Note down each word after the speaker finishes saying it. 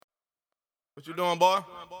What you doing, boy? I just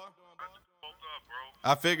woke up,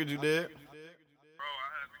 bro. I figured you did. Bro, I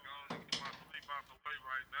had to go and get my sleep out the way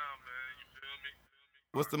right now, man. You feel me?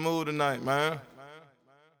 What's the mood tonight, man? And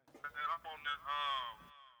I'm on that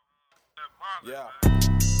violence,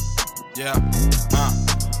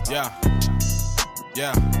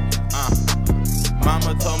 Yeah.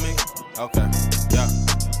 Mama told me. Okay. Yeah.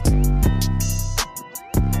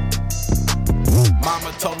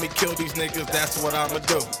 Mama told me kill these niggas, that's what I'ma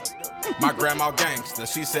do. My grandma gangster,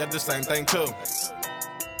 she said the same thing too.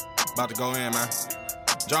 About to go in, man.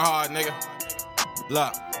 Draw hard, nigga.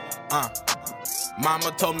 Look,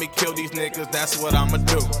 Mama told me kill these niggas, that's what I'ma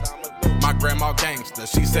do. My grandma gangster,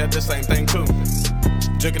 she said the same thing too.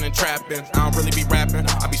 Jigging and trapping, I don't really be rapping,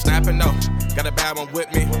 I be snapping though. Got a bad one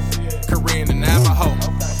with me, Korean and Navajo.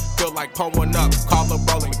 Feel like pulling up, call a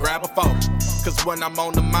rolling, grab a phone. Cause when I'm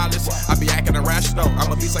on the mileage, I be acting irrational.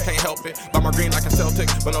 I'm a beast, I can't help it. Buy my green like a Celtic,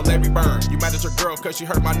 but no Larry Bird. You mad at your girl cause she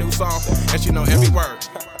heard my new song, and she know every word.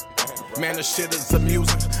 Man, this shit is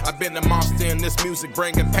amusing. I've been a monster in this music,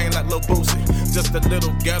 bringing pain like Lil Boosie. Just a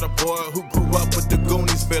little ghetto boy who grew up with the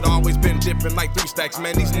Goonies, but always been dipping like 3 stacks.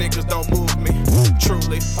 Man, these niggas don't move me.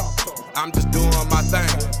 Truly, I'm just doing my thing.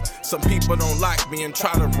 Some people don't like me and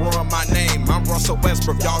try to ruin my name. I'm Russell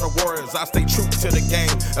Westbrook, y'all the Warriors. I stay true to the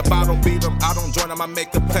game. If I don't beat them, I don't join them. I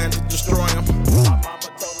make the plan to destroy them.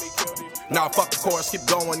 Nah, fuck the chorus, keep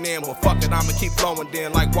going in. Well, fuck it, I'ma keep flowing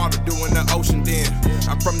then, like water do in the ocean then.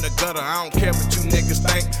 I'm from the gutter, I don't care what you niggas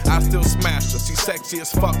think. I still smash her, she sexy as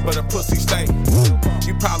fuck, but her pussy stink.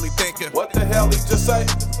 You probably thinking, what the hell he just say?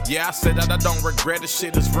 Yeah, I said that I don't regret it,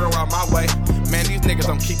 shit is real on my way. Man, these niggas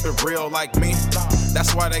don't keep it real like me.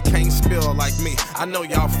 That's why they can't spill like me. I know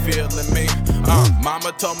y'all feeling me.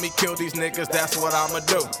 Mama told me kill these niggas, that's what I'ma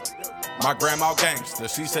do. My grandma gangster,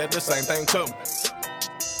 she said the same thing too.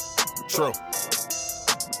 True.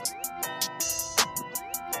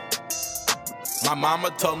 My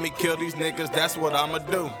mama told me kill these niggas, that's what I'ma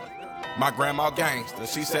do. My grandma gangster,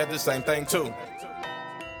 she said the same thing too.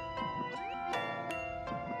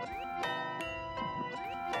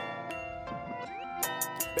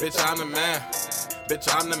 Bitch, I'm the man. Bitch,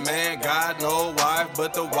 I'm the man. Got no wife,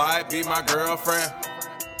 but the wife be my girlfriend.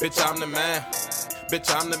 Bitch, I'm the man. Bitch,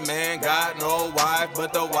 I'm the man, got no wife,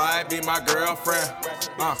 but the wife be my girlfriend.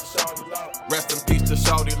 Rest in peace to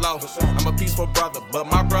Shorty Low. I'm a peaceful brother, but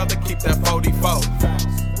my brother keep that 44.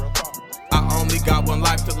 I only got one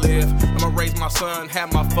life to live. I'ma raise my son,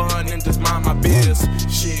 have my fun, and just mind my biz.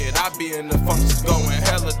 Shit, I be in the functions going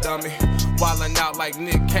hella dummy. Wildin' out like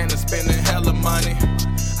Nick Cannon, spending hella money.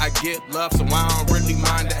 I get love, so I don't really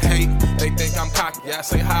mind the hate. They think I'm cocky, I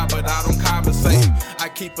say hi, but I don't conversate. I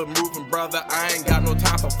keep it moving, brother, I ain't got no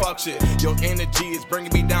time for fuck shit. Your energy is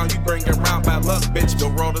bringing me down, you bring it round by luck, bitch. The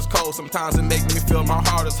road is cold, sometimes it make me feel my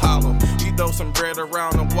heart is hollow. You throw some bread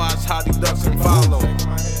around and watch how these ducks can follow.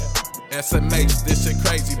 SMH, this shit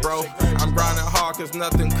crazy, bro. I'm grinding hard cause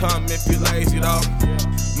nothing come if you lazy, though.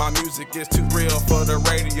 My music is too real for the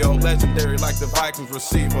radio. Legendary like the Vikings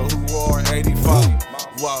receiver who wore 84.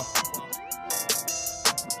 Whoa.